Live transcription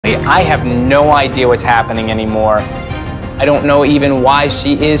I have no idea what's happening anymore. I don't know even why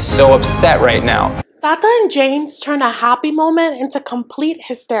she is so upset right now. Tata and James turn a happy moment into complete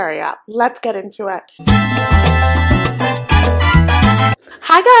hysteria. Let's get into it.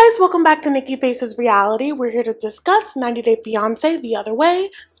 Hi guys, welcome back to Nikki Faces Reality. We're here to discuss 90 Day Fiance the other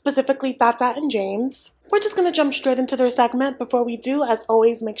way, specifically Tata and James. We're just going to jump straight into their segment. Before we do, as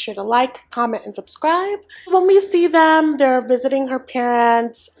always, make sure to like, comment, and subscribe. When we see them, they're visiting her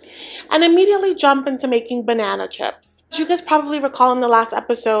parents and immediately jump into making banana chips. As you guys probably recall in the last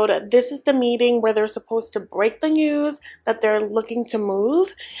episode, this is the meeting where they're supposed to break the news that they're looking to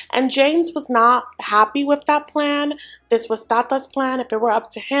move. And James was not happy with that plan. This was Tata's plan. If it were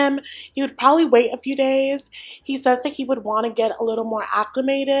up to him, he would probably wait a few days. He says that he would want to get a little more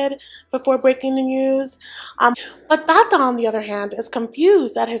acclimated before breaking the news. But Tata, on the other hand, is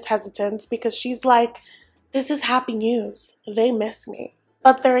confused at his hesitance because she's like, this is happy news. They miss me.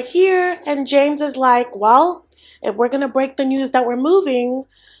 But they're here, and James is like, well, if we're going to break the news that we're moving,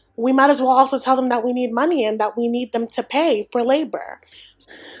 we might as well also tell them that we need money and that we need them to pay for labor.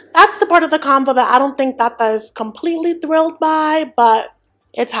 That's the part of the convo that I don't think Tata is completely thrilled by, but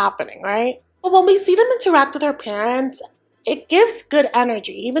it's happening, right? But when we see them interact with her parents, it gives good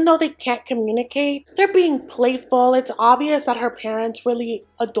energy. Even though they can't communicate, they're being playful. It's obvious that her parents really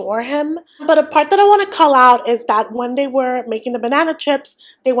adore him. But a part that I want to call out is that when they were making the banana chips,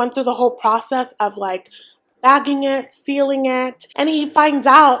 they went through the whole process of like bagging it, sealing it, and he finds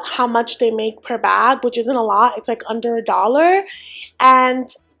out how much they make per bag, which isn't a lot. It's like under $1. And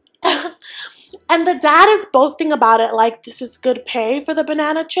and the dad is boasting about it like this is good pay for the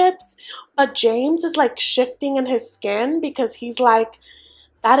banana chips. But James is like shifting in his skin because he's like,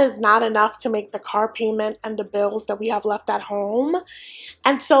 that is not enough to make the car payment and the bills that we have left at home.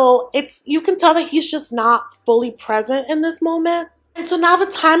 And so you can tell that he's just not fully present in this moment. And so now the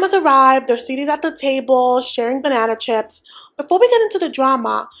time has arrived. They're seated at the table, sharing banana chips. Before we get into the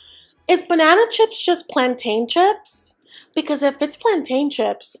drama, is banana chips just plantain chips? Because if it's plantain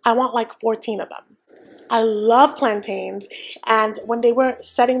chips, I want like 14 of them. I love plantains. And when they were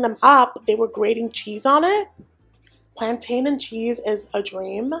setting them up, they were grating cheese on it. Plantain and cheese is a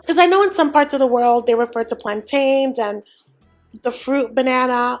dream. Because I know in some parts of the world, they refer to plantains and the fruit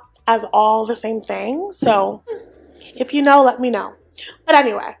banana as all the same thing. So if you know, let me know. But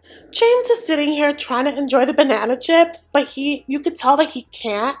anyway, James is sitting here trying to enjoy the banana chips, but you could tell that he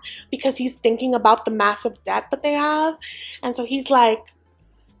can't because he's thinking about the massive debt that they have. And so he's like,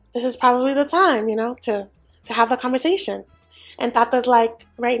 this is probably the time, you know, to have the conversation. And Tata's like,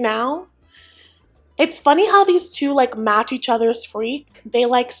 right now? It's funny how these two like match each other's freak. They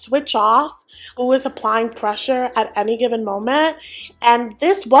like switch off who is applying pressure at any given moment. And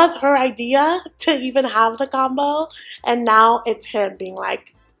this was her idea to even have the combo. And now it's him being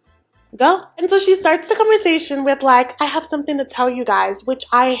like, go. And so she starts the conversation with like, I have something to tell you guys, which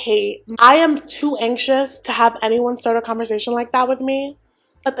I hate. I am too anxious to have anyone start a conversation like that with me.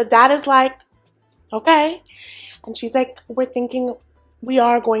 But the dad is like, okay. And she's like, we're thinking we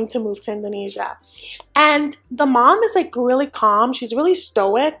are going to move to Indonesia. And the mom is like really calm. She's really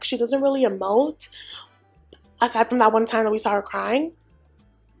stoic. She doesn't really emote, aside from that one time that we saw her crying.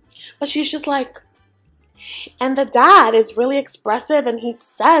 But she's just like, and the dad is really expressive, and he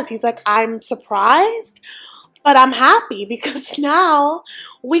says, he's like, I'm surprised, but I'm happy because now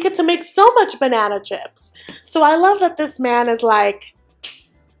we get to make so much banana chips. So I love that this man is like,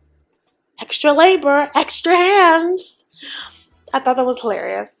 extra labor, extra hands. I thought that was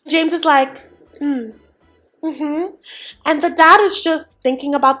hilarious. James is like, And the dad is just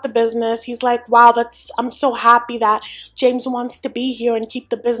thinking about the business. He's like, wow, I'm so happy that James wants to be here and keep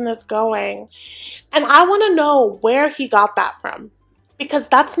the business going. And I want to know where he got that from. Because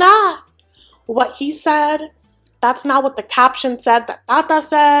that's not what he said. That's not what the caption said that Tata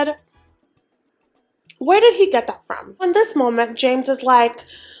said. Where did he get that from? In this moment, James is like,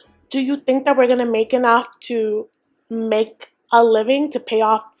 do you think that we're going to make enough to make a living to pay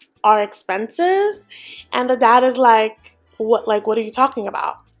off our expenses? And the dad is like, what are you talking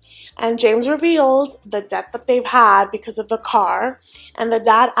about? And James reveals the debt that they've had because of the car. And the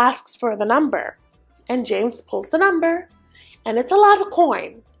dad asks for the number. And James pulls the number. And it's a lot of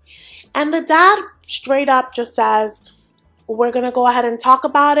coin. And the dad straight up just says, we're going to go ahead and talk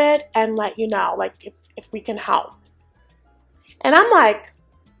about it and let you know, like, if we can help. And I'm like,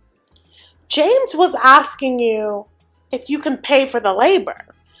 James was asking you if you can pay for the labor.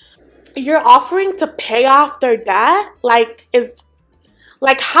 You're offering to pay off their debt? Like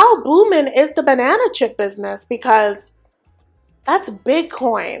how booming is the banana chip business? Because that's big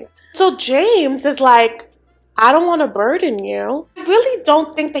coin. So James is like, I don't want to burden you. I really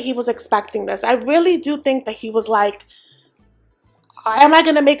don't think that he was expecting this. I really do think that he was like, am I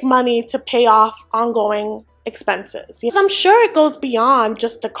going to make money to pay off ongoing expenses? Because I'm sure it goes beyond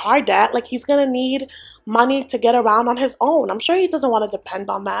just the car debt. Like, he's going to need money to get around on his own. I'm sure he doesn't want to depend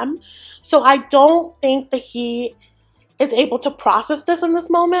on them. So I don't think that he is able to process this in this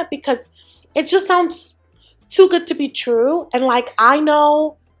moment, because it just sounds too good to be true. And like, I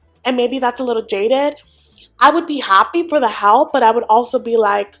know, and maybe that's a little jaded, I would be happy for the help, but I would also be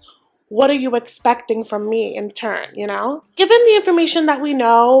like, what are you expecting from me in turn, you know? Given the information that we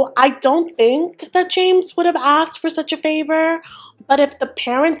know, I don't think that James would have asked for such a favor, but if the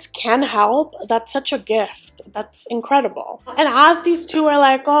parents can help, that's such a gift. That's incredible. And as these two are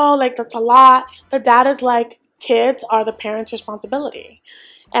like, oh, like that's a lot, the dad is like, kids are the parents' responsibility.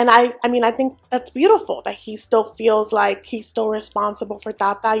 And I mean, I think that's beautiful that he still feels like he's still responsible for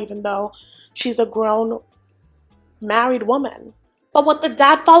Tata, even though she's a grown married woman. But what the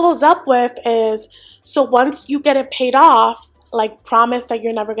dad follows up with is, so once you get it paid off, like, promise that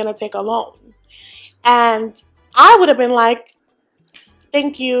you're never going to take a loan. And I would have been like,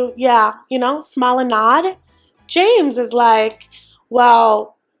 thank you. Yeah, you know, smile and nod. James is like,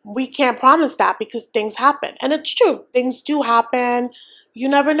 well, we can't promise that because things happen. And it's true. Things do happen. You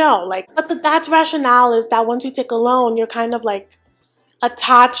never know. Like, but the dad's rationale is that once you take a loan, you're kind of like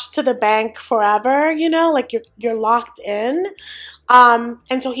attached to the bank forever, you know, like you're locked in.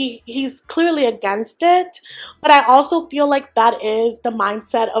 And so he's clearly against it. But I also feel like that is the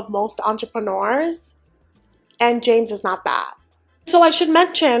mindset of most entrepreneurs. And James is not that. So I should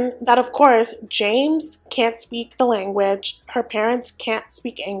mention that, of course, James can't speak the language. Her parents can't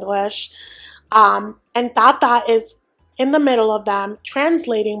speak English. And Tata is in the middle of them,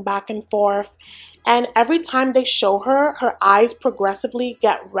 translating back and forth. And every time they show her, her eyes progressively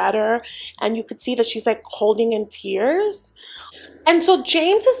get redder. And you could see that she's like holding in tears. And so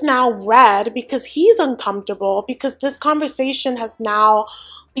James is now red because he's uncomfortable, because this conversation has now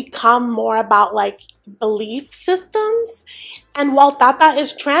become more about like belief systems. And while Tata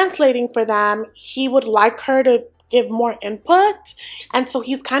is translating for them, he would like her to give more input. And so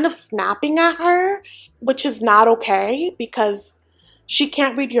he's kind of snapping at her, which is not okay because she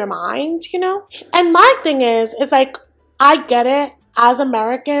can't read your mind, you know? And my thing is like, I get it. As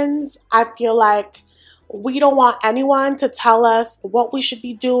Americans, I feel like we don't want anyone to tell us what we should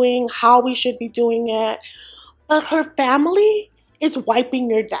be doing, how we should be doing it. But her family is wiping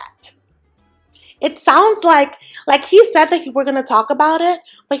your debt. It sounds like he said that we're going to talk about it,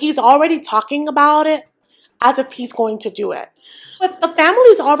 but he's already talking about it as if he's going to do it. But the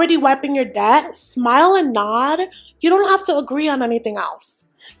family's already wiping your debt. Smile and nod. You don't have to agree on anything else.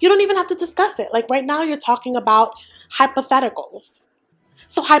 You don't even have to discuss it. Like right now you're talking about hypotheticals.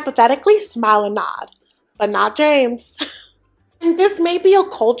 So hypothetically, smile and nod, but not James. And this may be a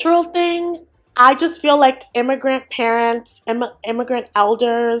cultural thing. I just feel like immigrant parents, immigrant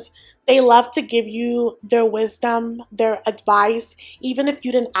elders, they love to give you their wisdom, their advice, even if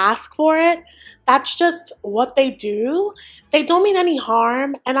you didn't ask for it. That's just what they do. They don't mean any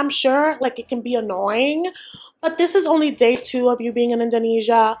harm, and I'm sure like it can be annoying, but this is only day 2 of you being in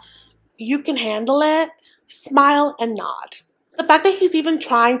Indonesia. You can handle it. Smile and nod. The fact that he's even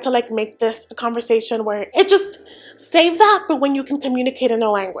trying to like make this a conversation where it just save that for when you can communicate in their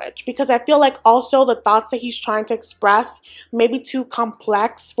language, because I feel like also the thoughts that he's trying to express may be too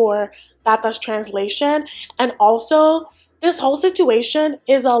complex for Tata's translation. And also this whole situation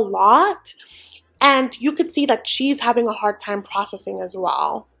is a lot. And you could see that she's having a hard time processing as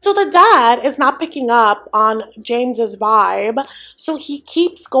well. So the dad is not picking up on James's vibe. So he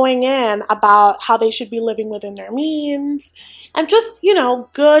keeps going in about how they should be living within their means and just, you know,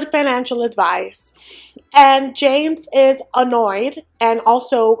 good financial advice. And James is annoyed and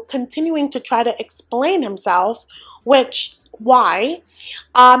also continuing to try to explain himself, which, why?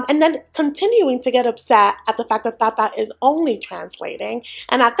 And then continuing to get upset at the fact that Tata is only translating.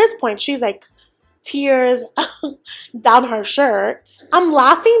 And at this point, she's like, tears down her shirt. I'm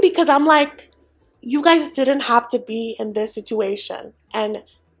laughing because I'm like, you guys didn't have to be in this situation. And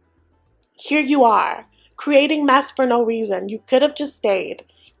here you are, creating mess for no reason. You could have just stayed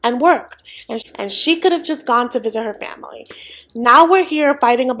and worked. And she could have just gone to visit her family. Now we're here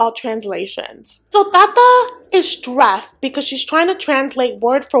fighting about translations. So Tata is stressed because she's trying to translate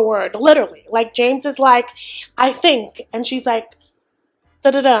word for word, literally. Like James is like, I think. And she's like,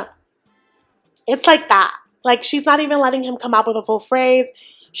 da-da-da. It's like that. Like she's not even letting him come out with a full phrase.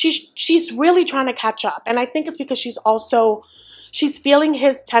 She's really trying to catch up. And I think it's because she's feeling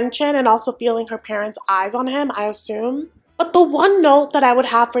his tension and also feeling her parents' eyes on him, I assume. But the one note that I would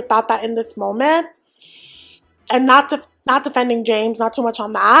have for Tata in this moment And not defending James, not too much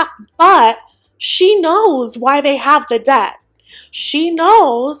on that, but she knows why they have the debt. She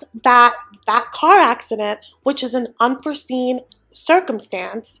knows that that car accident, which is an unforeseen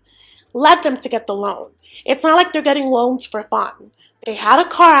circumstance, led them to get the loan. It's not like they're getting loans for fun. They had a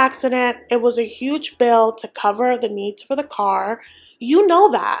car accident. It was a huge bill to cover the needs for the car. You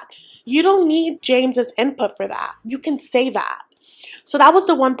know that. You don't need James's input for that. You can say that. So that was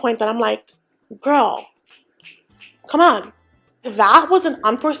the one point that I'm like, girl, come on. That was an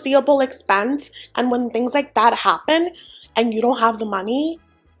unforeseeable expense. And when things like that happen and you don't have the money,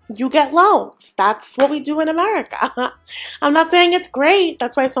 you get loans. That's what we do in America. I'm not saying it's great.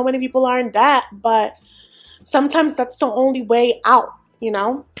 That's why so many people are in debt. But sometimes that's the only way out, you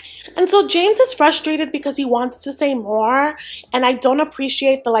know? And so James is frustrated because he wants to say more. And I don't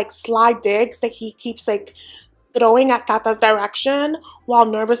appreciate the like sly digs that he keeps like throwing at Tata's direction while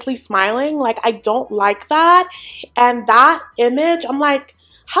nervously smiling. Like, I don't like that. And that image, I'm like,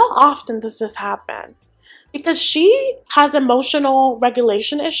 how often does this happen? Because she has emotional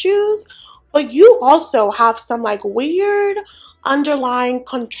regulation issues, but you also have some like weird underlying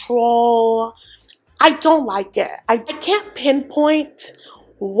control. I don't like it. I can't pinpoint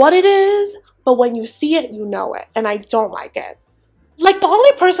what it is, but when you see it, you know it. And I don't like it. Like, the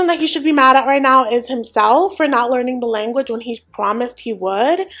only person that he should be mad at right now is himself for not learning the language when he promised he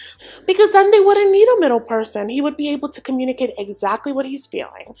would. Because then they wouldn't need a middle person. He would be able to communicate exactly what he's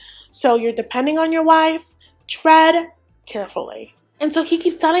feeling. So you're depending on your wife. Tread carefully. And so he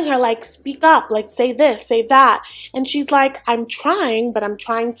keeps telling her, like, speak up, like, say this, say that. And she's like, I'm trying, but I'm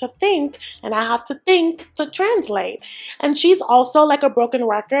trying to think, and I have to think to translate. And she's also like a broken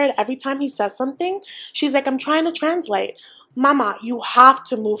record. Every time he says something, she's like, I'm trying to translate. Mama, you have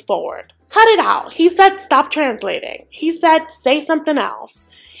to move forward. Cut it out. He said, stop translating. He said, say something else.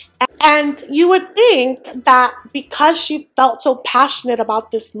 And you would think that because she felt so passionate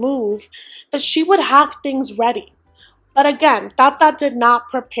about this move, that she would have things ready. But again, Tata did not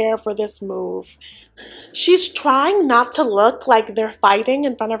prepare for this move. She's trying not to look like they're fighting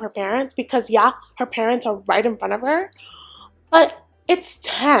in front of her parents because, yeah, her parents are right in front of her. But it's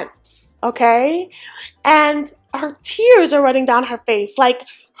tense, okay? And her tears are running down her face. Like,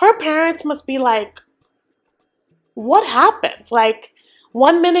 her parents must be like, what happened? Like,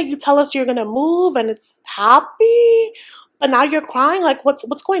 one minute you tell us you're gonna move and it's happy, but now you're crying? Like,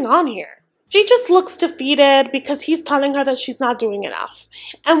 what's going on here? She just looks defeated because he's telling her that she's not doing enough.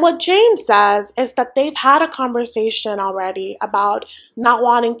 And what James says is that they've had a conversation already about not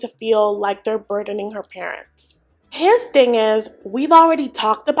wanting to feel like they're burdening her parents. His thing is, we've already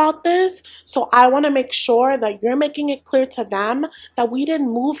talked about this, so I want to make sure that you're making it clear to them that we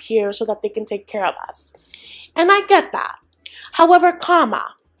didn't move here so that they can take care of us. And I get that. However,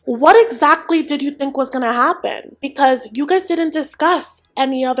 what exactly did you think was going to happen? Because you guys didn't discuss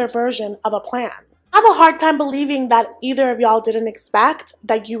any other version of a plan. I have a hard time believing that either of y'all didn't expect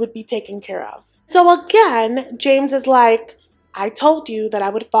that you would be taken care of. So again, James is like, I told you that I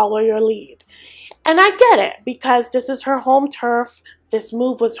would follow your lead. And I get it, because this is her home turf. This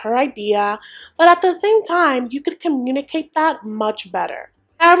move was her idea. But at the same time, you could communicate that much better.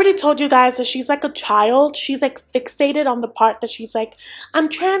 I already told you guys that she's like a child. She's like fixated on the part that she's like, I'm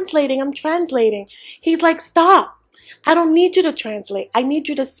translating, I'm translating. He's like, stop. I don't need you to translate. I need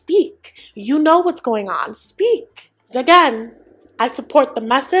you to speak. You know what's going on. Speak. Again, I support the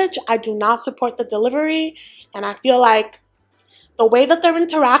message. I do not support the delivery. And I feel like the way that they're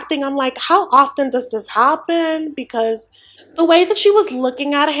interacting, I'm like, how often does this happen? Because the way that she was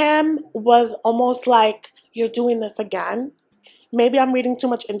looking at him was almost like, you're doing this again. Maybe I'm reading too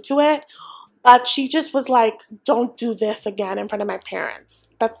much into it, but she just was like, don't do this again in front of my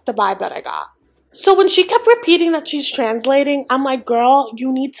parents. That's the vibe that I got. So when she kept repeating that she's translating, I'm like, girl,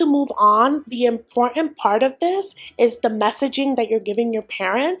 you need to move on. The important part of this is the messaging that you're giving your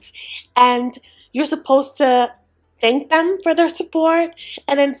parents, and you're supposed to thank them for their support,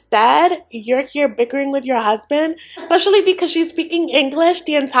 and instead you're here bickering with your husband, especially because she's speaking English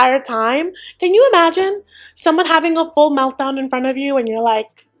the entire time. Can you imagine someone having a full meltdown in front of you and you're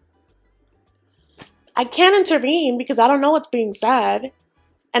like, I can't intervene because I don't know what's being said,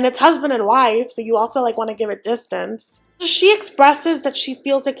 and it's husband and wife, so you also like want to give it distance. She expresses that she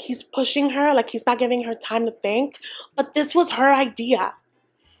feels like he's pushing her, like he's not giving her time to think, but this was her idea.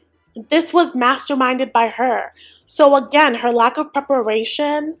 This was masterminded by her. So again, her lack of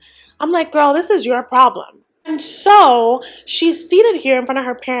preparation, I'm like, girl, this is your problem. And so she's seated here in front of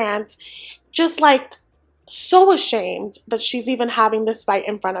her parents, just like so ashamed that she's even having this fight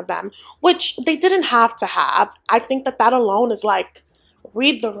in front of them, which they didn't have to have. I think that that alone is like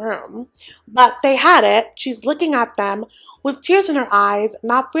read the room, but they had it. She's looking at them with tears in her eyes,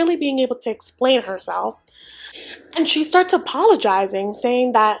 not really being able to explain herself. And she starts apologizing,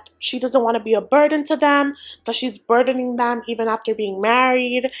 saying that she doesn't want to be a burden to them, that she's burdening them even after being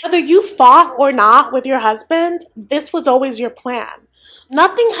married. Whether you fought or not with your husband, this was always your plan.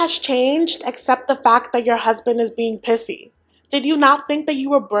 Nothing has changed except the fact that your husband is being pissy. Did you not think that you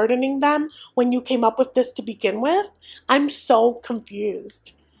were burdening them when you came up with this to begin with? I'm so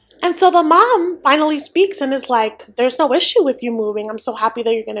confused. And so the mom finally speaks and is like, there's no issue with you moving. I'm so happy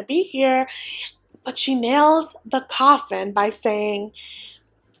that you're going to be here. But she nails the coffin by saying,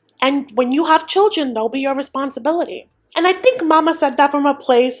 and when you have children, they'll be your responsibility. And I think mama said that from a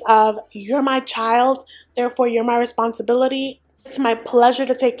place of, you're my child, therefore you're my responsibility. It's my pleasure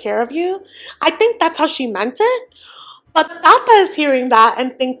to take care of you. I think that's how she meant it. But Tata is hearing that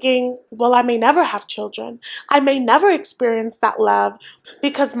and thinking, well, I may never have children. I may never experience that love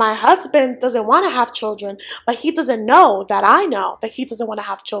because my husband doesn't want to have children, but he doesn't know that he doesn't want to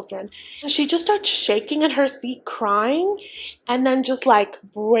have children. And she just starts shaking in her seat, crying, and then just like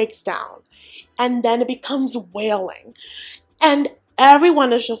breaks down. And then it becomes wailing. And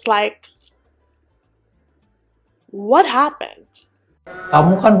everyone is just like, what happened?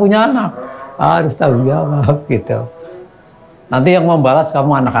 Kamu kan punya anak, harus tanggung jawab gitu. Nanti yang membalas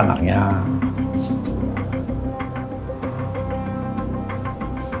kamu anak-anaknya.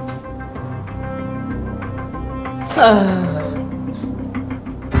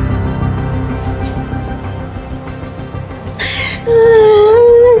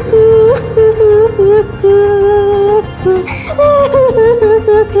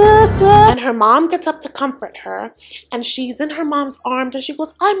 And her mom gets up to comfort her, and she's in her mom's arms, and she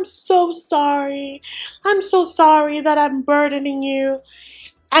goes, I'm so sorry. I'm so sorry that I'm burdening you.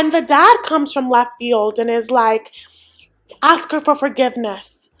 And the dad comes from left field and is like, ask her for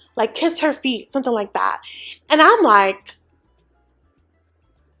forgiveness, like kiss her feet, something like that. And I'm like,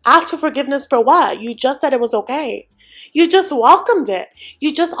 ask for forgiveness for what? You just said it was okay. You just welcomed it.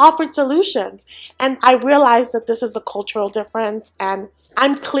 You just offered solutions. And I realized that this is a cultural difference, and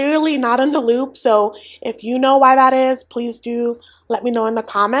I'm clearly not in the loop, so if you know why that is, please do let me know in the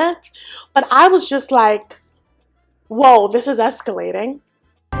comments. But I was just like, whoa, this is escalating.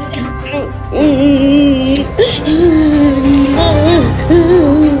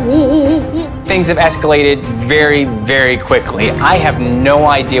 Things have escalated very, very quickly. I have no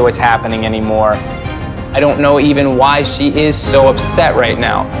idea what's happening anymore. I don't know even why she is so upset right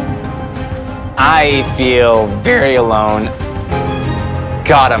now. I feel very alone.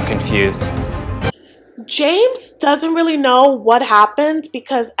 God, I'm confused. James doesn't really know what happened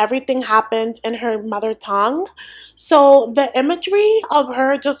because everything happened in her mother tongue. So the imagery of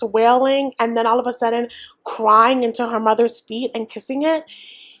her just wailing and then all of a sudden crying into her mother's feet and kissing it,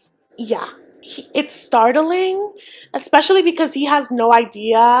 yeah, it's startling, especially because he has no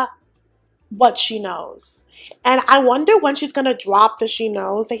idea what she knows. And I wonder when she's gonna drop that she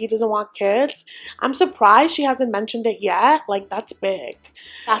knows that he doesn't want kids. I'm surprised she hasn't mentioned it yet. Like, that's big.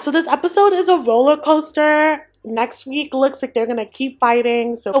 Yeah, so this episode is a roller coaster. Next week looks like they're gonna keep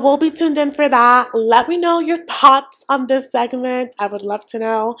fighting, so we'll be tuned in for that. Let me know your thoughts on this segment. I would love to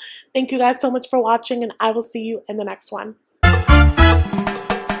know. Thank you guys so much for watching, and I will see you in the next one.